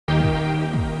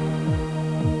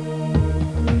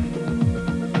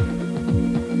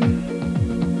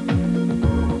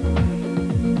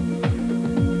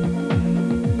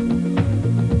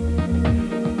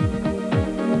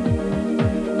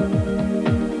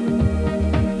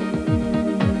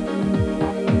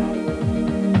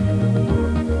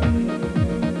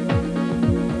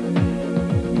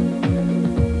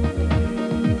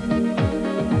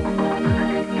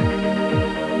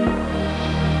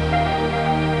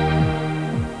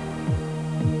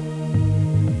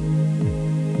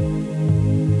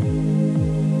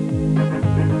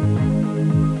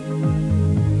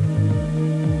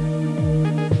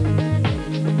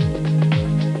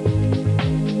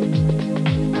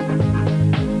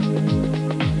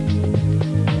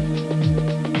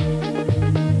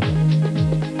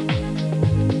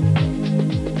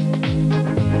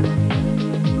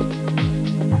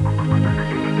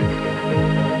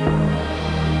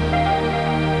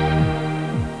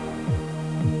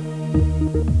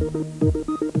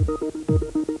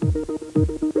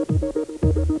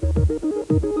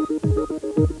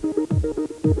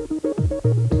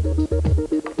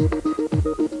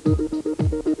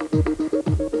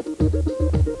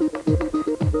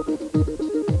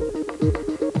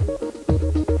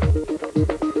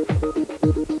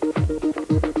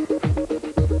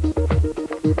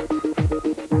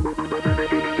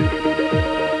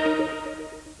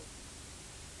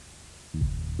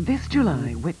This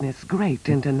July witnessed great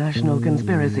international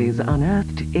conspiracies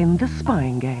unearthed in the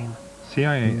spying game.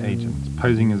 CIA agents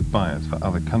posing as buyers for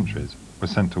other countries were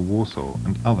sent to Warsaw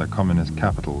and other communist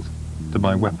capitals to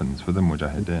buy weapons for the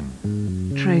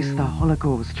Mujahideen. Trace the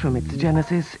Holocaust from its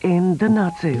genesis in The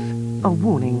Nazis, a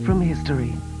warning from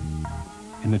history.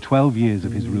 In the 12 years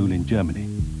of his rule in Germany,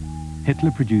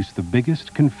 Hitler produced the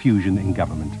biggest confusion in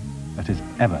government that has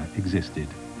ever existed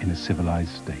in a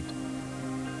civilized state.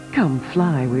 Come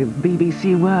fly with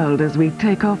BBC World as we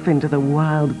take off into the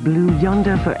wild blue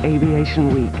yonder for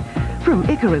Aviation Week. From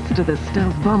Icarus to the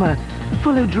stealth bomber,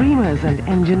 follow dreamers and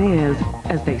engineers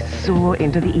as they soar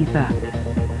into the ether.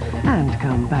 And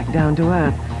come back down to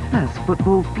earth as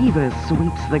football fever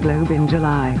sweeps the globe in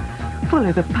July.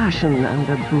 Follow the passion and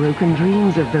the broken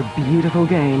dreams of the beautiful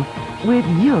game with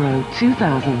Euro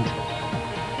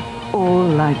 2000. All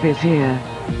life is here.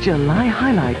 July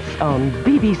highlights on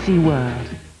BBC World.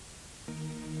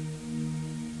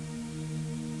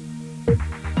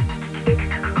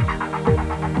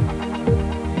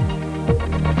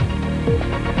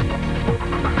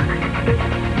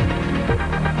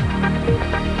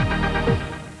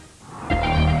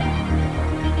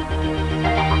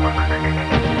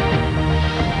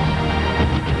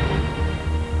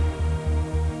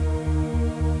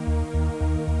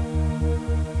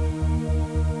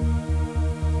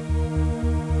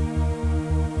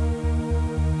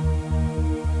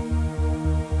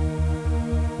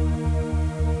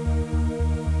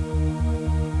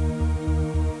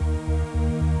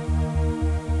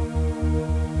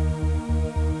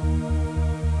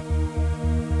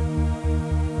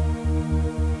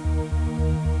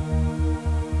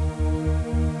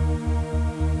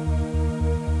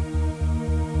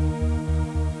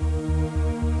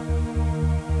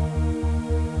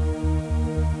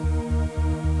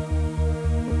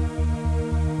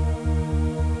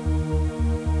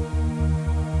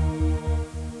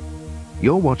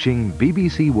 You're watching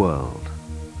BBC World.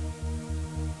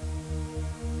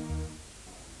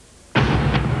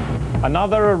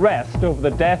 Another arrest over the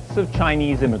deaths of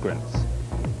Chinese immigrants.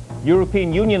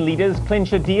 European Union leaders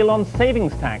clinch a deal on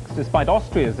savings tax despite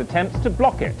Austria's attempts to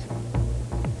block it.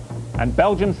 And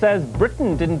Belgium says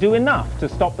Britain didn't do enough to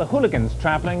stop the hooligans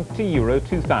travelling to Euro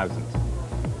 2000.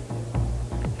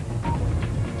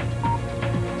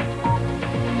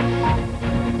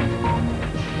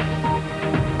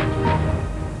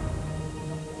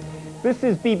 This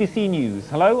is BBC News.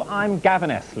 Hello, I'm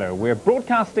Gavin Esler. We're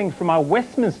broadcasting from our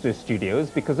Westminster studios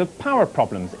because of power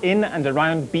problems in and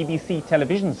around BBC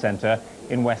Television Centre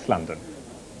in West London.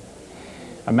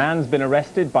 A man's been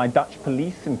arrested by Dutch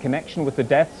police in connection with the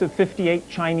deaths of 58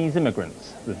 Chinese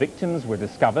immigrants. The victims were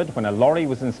discovered when a lorry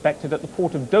was inspected at the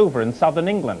port of Dover in southern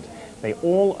England. They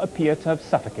all appear to have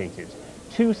suffocated.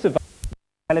 2 survived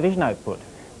television output.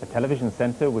 The television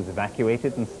centre was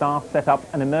evacuated and staff set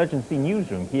up an emergency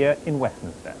newsroom here in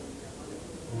Westminster.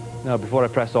 Now, before I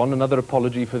press on, another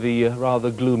apology for the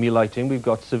rather gloomy lighting. We've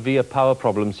got severe power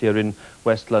problems here in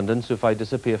West London, so if I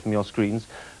disappear from your screens,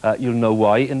 you'll know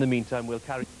why. In the meantime, we'll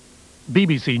carry...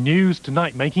 BBC News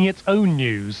tonight making its own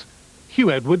news. Hugh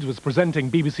Edwards was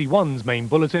presenting BBC One's main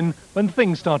bulletin when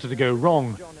things started to go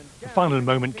wrong. The final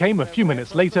moment came a few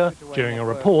minutes later during a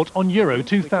report on Euro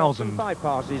 2000.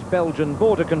 Bypasses Belgian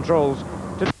border controls.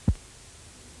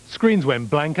 Screens went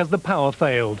blank as the power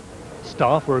failed.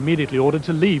 Staff were immediately ordered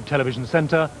to leave Television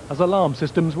Centre as alarm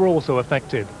systems were also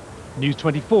affected. News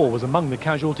 24 was among the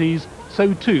casualties,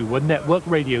 so too were network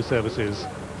radio services.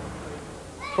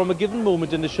 From a given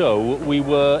moment in the show, we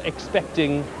were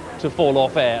expecting to fall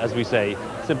off air, as we say,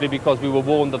 simply because we were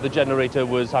warned that the generator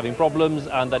was having problems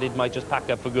and that it might just pack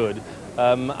up for good.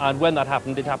 And when that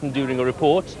happened, it happened during a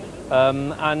report,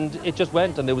 and it just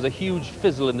went, and there was a huge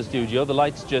fizzle in the studio. The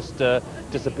lights just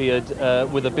disappeared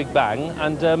with a big bang,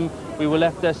 and we were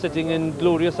left there sitting in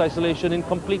glorious isolation in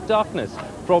complete darkness,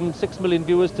 from 6 million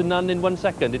viewers to none in 1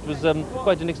 second. It was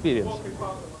quite an experience.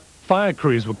 Fire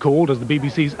crews were called as the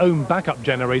BBC's own backup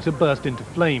generator burst into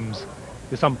flames.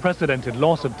 This unprecedented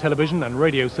loss of television and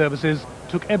radio services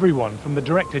took everyone from the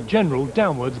Director General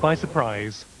downwards by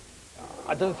surprise.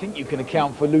 I don't think you can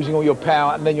account for losing all your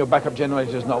power and then your backup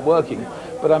generator is not working.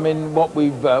 But I mean, what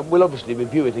we'll obviously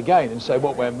review it again and say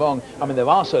what went wrong. I mean, there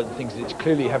are certain things that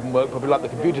clearly haven't worked properly, like the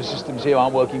computer systems here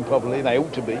aren't working properly. They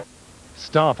ought to be.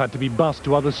 Staff had to be bussed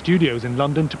to other studios in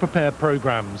London to prepare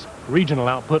programmes. Regional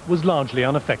output was largely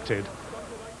unaffected.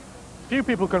 Few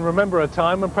people can remember a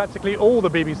time when practically all the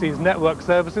BBC's network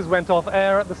services went off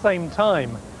air at the same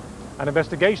time. An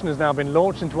investigation has now been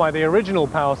launched into why the original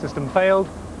power system failed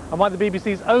and why the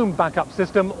BBC's own backup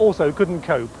system also couldn't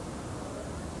cope.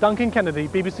 Duncan Kennedy,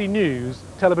 BBC News,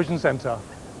 Television Centre.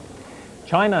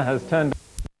 China has turned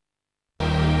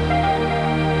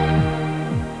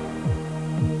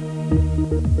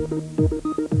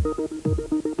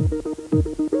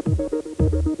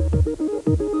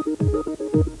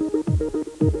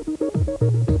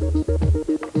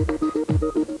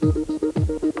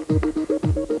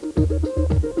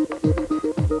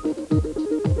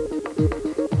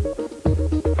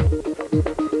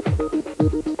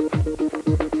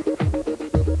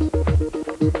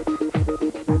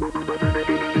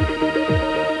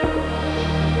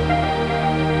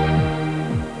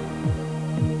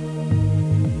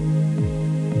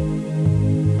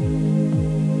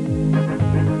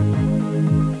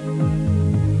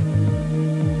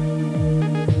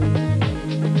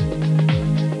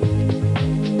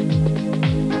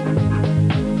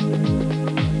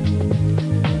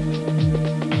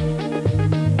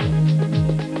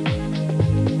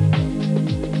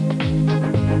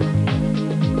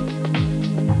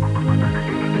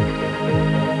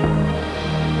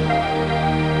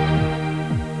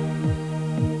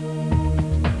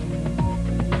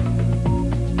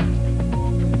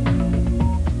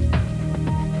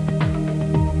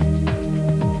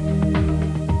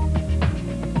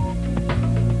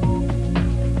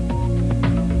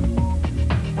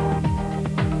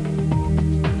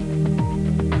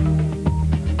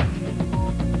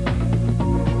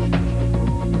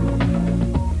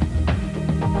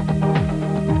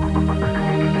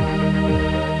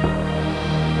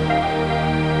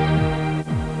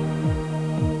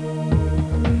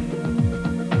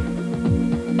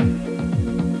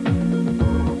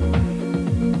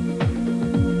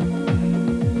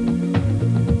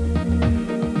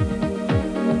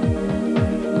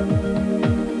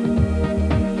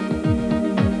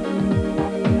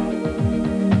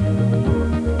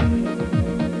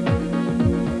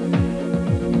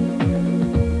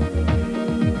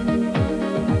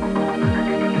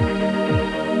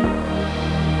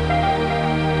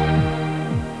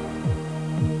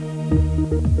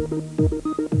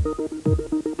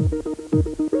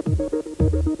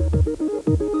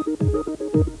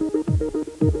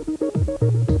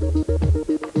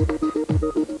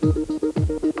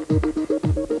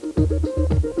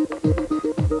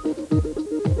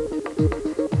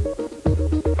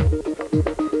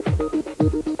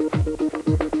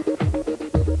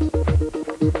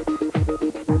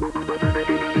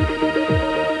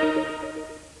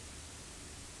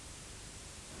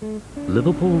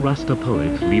Liverpool Rasta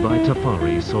poet Levi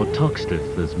Tafari saw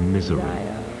Toxteth as misery.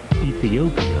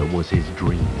 Ethiopia was his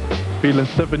dream. Feeling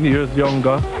 7 years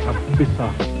younger and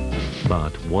bitter.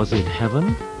 But was it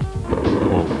heaven?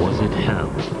 Or was it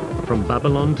hell? From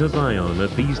Babylon to Zion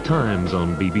at these times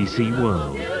on BBC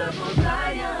World.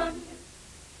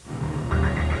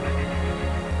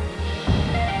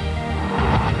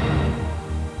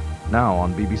 Now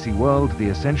on BBC World, the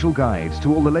essential guide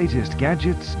to all the latest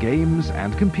gadgets, games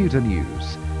and computer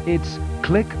news. It's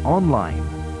Click Online.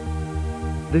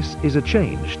 This is a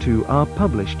change to our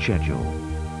published schedule.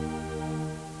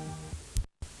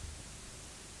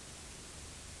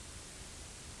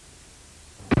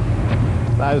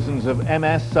 Thousands of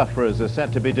MS sufferers are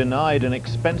set to be denied an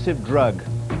expensive drug.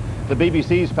 The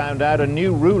BBC's found out a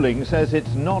new ruling says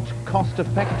it's not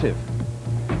cost-effective.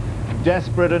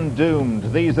 Desperate and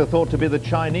doomed, these are thought to be the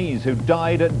Chinese who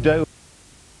died at Dover.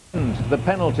 The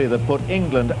penalty that put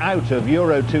England out of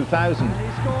Euro 2000.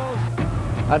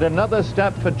 And another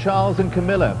step for Charles and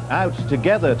Camilla, out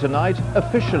together tonight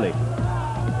officially.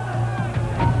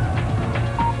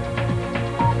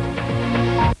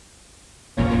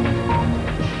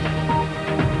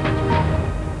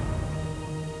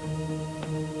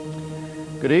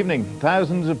 Good evening.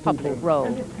 Thousands of public roll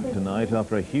tonight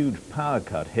after a huge power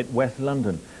cut hit West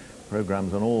London.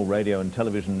 Programmes on all radio and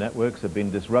television networks have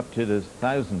been disrupted as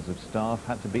thousands of staff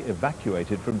had to be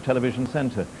evacuated from Television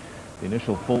Centre. The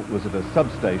initial fault was at a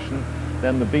substation,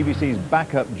 then the BBC's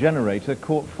backup generator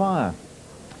caught fire.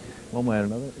 One way or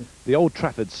another. The Old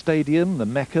Trafford Stadium, the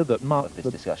Mecca that marked this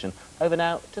discussion. Over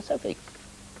now to Sophie.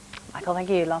 Michael, thank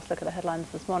you. Last look at the headlines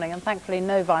this morning, and thankfully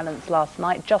no violence last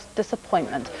night, just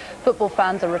disappointment. Football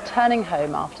fans are returning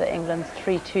home after England's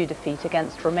 3-2 defeat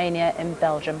against Romania in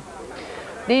Belgium.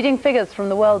 Leading figures from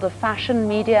the world of fashion,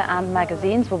 media and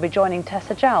magazines will be joining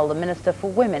Tessa Jowell, the Minister for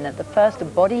Women, at the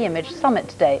first Body Image Summit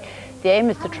today. The aim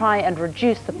is to try and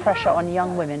reduce the pressure on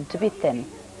young women to be thin.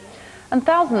 And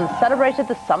thousands celebrated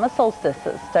the summer solstice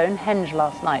at Stonehenge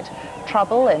last night.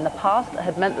 Trouble in the past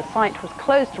had meant the site was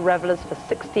closed to revellers for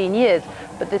 16 years,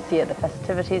 but this year the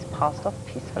festivities passed off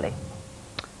peacefully.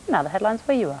 Now the headlines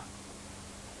where you are.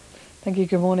 Thank you,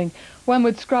 good morning.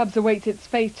 Wormwood Scrubs awaits its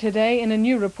fate today in a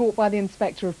new report by the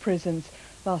Inspector of Prisons.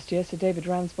 Last year, Sir David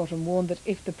Ramsbottom warned that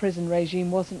if the prison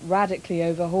regime wasn't radically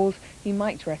overhauled, he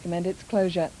might recommend its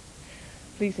closure.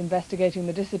 Police investigating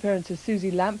the disappearance of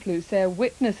Susie Lamplugh say a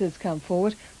witness has come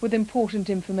forward with important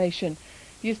information.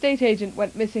 The estate agent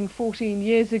went missing 14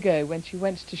 years ago when she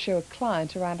went to show a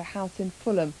client around a house in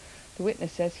Fulham. The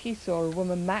witness says he saw a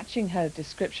woman matching her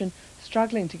description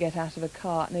struggling to get out of a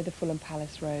car near the Fulham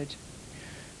Palace Road.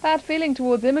 Bad feeling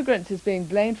towards immigrants is being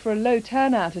blamed for a low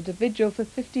turnout at a vigil for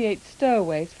 58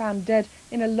 stowaways found dead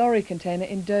in a lorry container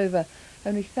in Dover.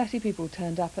 Only 30 people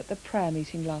turned up at the prayer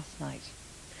meeting last night.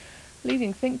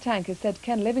 Leading think tank has said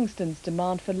Ken Livingstone's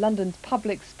demand for London's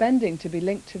public spending to be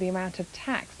linked to the amount of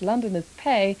tax Londoners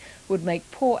pay would make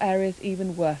poor areas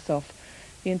even worse off.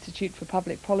 The Institute for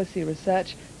Public Policy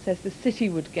Research says the city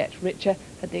would get richer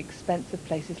at the expense of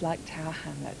places like Tower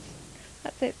Hamlets.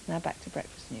 That's it. Now back to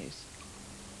Breakfast News.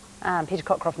 And Peter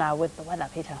Cockcroft now with the weather.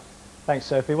 Peter. Thanks,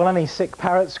 Sophie. Well, any sick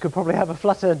parrots could probably have a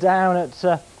flutter down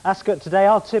at Ascot today.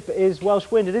 Our tip is Welsh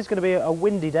wind. It is going to be a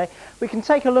windy day. We can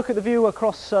take a look at the view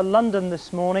across London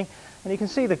this morning, and you can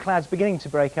see the clouds beginning to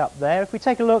break up there. If we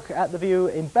take a look at the view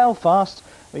in Belfast,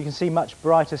 we can see much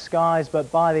brighter skies,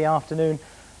 but by the afternoon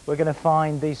we're going to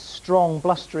find these strong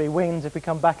blustery winds, if we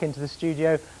come back into the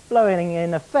studio, blowing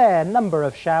in a fair number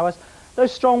of showers.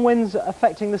 Those strong winds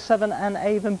affecting the Severn and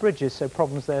Avon bridges, so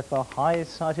problems there for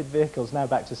high-sided vehicles. Now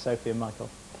back to Sophie and Michael.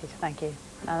 Peter, thank you.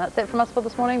 And that's it from us for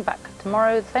this morning. Back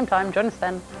tomorrow at the same time. Join us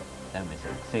then. Don't miss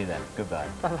it. See you then. Goodbye.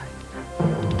 Bye-bye.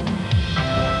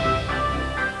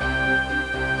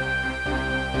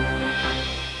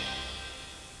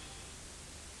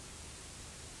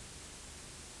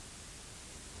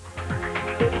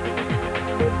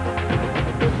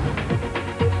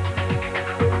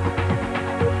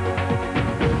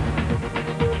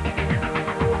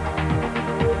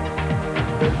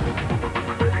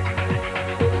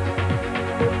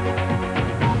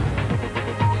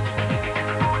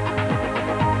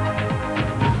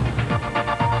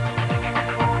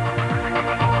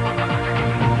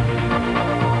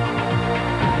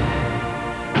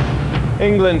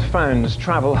 England fans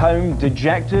travel home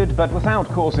dejected but without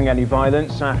causing any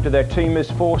violence after their team is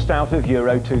forced out of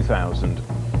Euro 2000.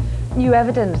 New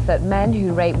evidence that men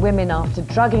who rape women after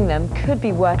drugging them could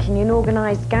be working in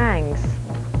organised gangs.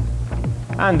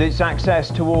 And it's access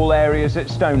to all areas at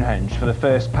Stonehenge for the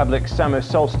first public summer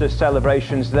solstice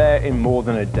celebrations there in more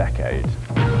than a decade.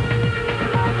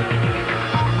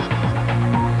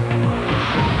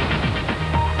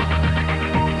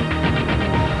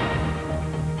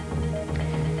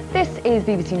 This is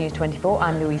BBC News 24.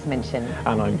 I'm Louise Minchin.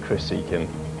 And I'm Chris Eakin.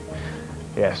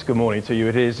 Yes, good morning to you.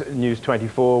 It is News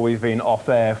 24. We've been off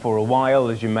air for a while,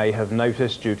 as you may have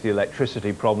noticed, due to the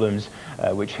electricity problems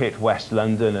which hit West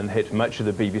London and hit much of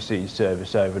the BBC's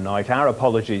service overnight. Our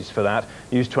apologies for that.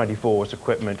 News 24's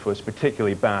equipment was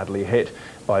particularly badly hit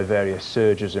by various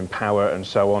surges in power and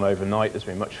so on overnight. There's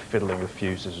been much fiddling with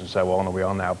fuses and so on, and we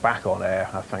are now back on air,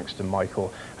 thanks to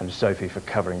Michael and Sophie for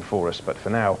covering for us. But for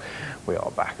now, we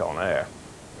are back on air.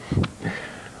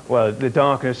 Well, the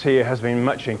darkness here has been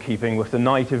much in keeping with the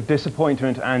night of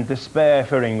disappointment and despair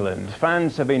for England.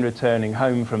 Fans have been returning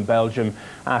home from Belgium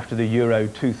after the Euro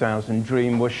 2000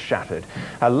 dream was shattered.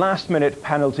 A last-minute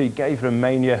penalty gave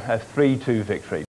Romania a 3-2 victory.